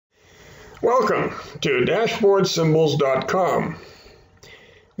Welcome to DashboardSymbols.com.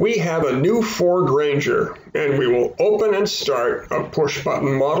 We have a new Ford Ranger, and we will open and start a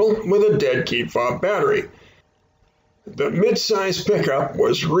push-button model with a dead key fob battery. The mid-size pickup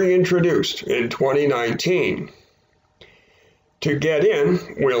was reintroduced in 2019. To get in,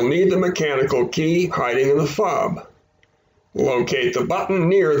 we'll need the mechanical key hiding in the fob. Locate the button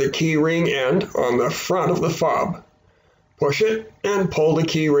near the key ring end on the front of the fob. Push it and pull the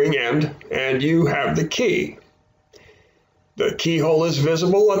key ring end, and you have the key. The keyhole is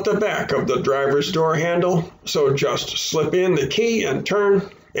visible at the back of the driver's door handle, so just slip in the key and turn,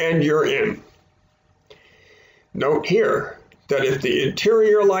 and you're in. Note here that if the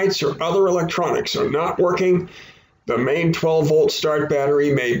interior lights or other electronics are not working, the main 12-volt start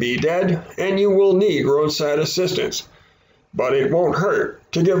battery may be dead, and you will need roadside assistance, but it won't hurt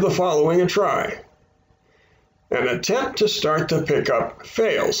to give the following a try. An attempt to start the pickup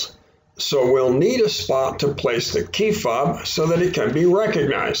fails, so we'll need a spot to place the key fob so that it can be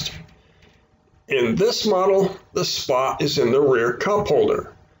recognized. In this model, the spot is in the rear cup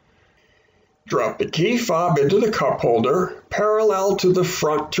holder. Drop the key fob into the cup holder parallel to the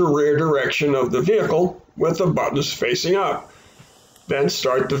front to rear direction of the vehicle with the buttons facing up. Then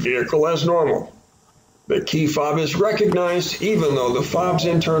start the vehicle as normal. The key fob is recognized even though the fob's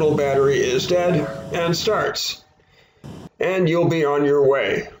internal battery is dead and starts. And you'll be on your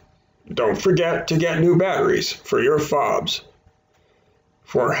way. Don't forget to get new batteries for your fobs.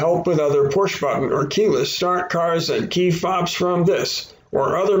 For help with other push-button or keyless start cars and key fobs from this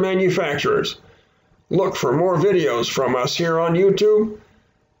or other manufacturers, look for more videos from us here on YouTube,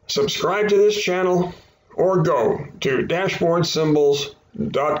 subscribe to this channel, or go to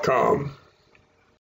DashboardSymbols.com.